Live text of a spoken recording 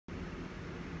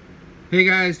Hey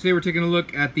guys, today we're taking a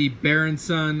look at the Bear &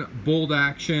 Son Bold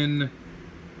Action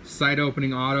Side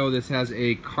Opening Auto. This has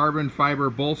a carbon fiber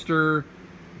bolster,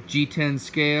 G10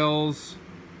 scales,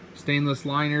 stainless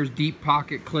liners, deep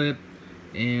pocket clip,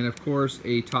 and of course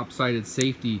a top-sided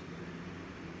safety.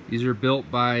 These are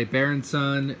built by Bear &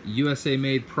 Son, USA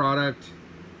made product,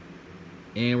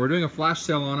 and we're doing a flash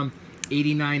sale on them,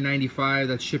 $89.95.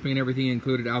 That's shipping and everything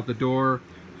included out the door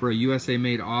for a USA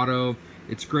made auto.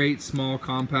 It's great, small,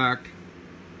 compact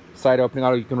side opening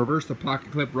auto. You can reverse the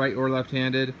pocket clip right or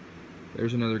left-handed.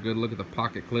 There's another good look at the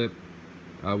pocket clip.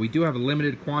 We do have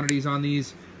limited quantities on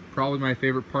these. Probably my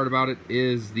favorite part about it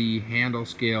is the handle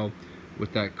scale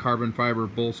with that carbon fiber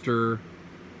bolster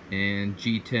and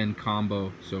G10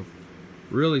 combo. So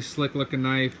really slick looking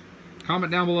knife. Comment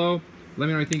down below, let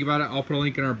me know what you think about it. I'll put a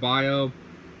link in our bio.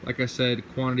 Like I said,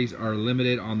 quantities are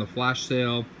limited on the flash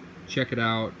sale. Check it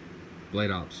out. Blade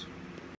Ops.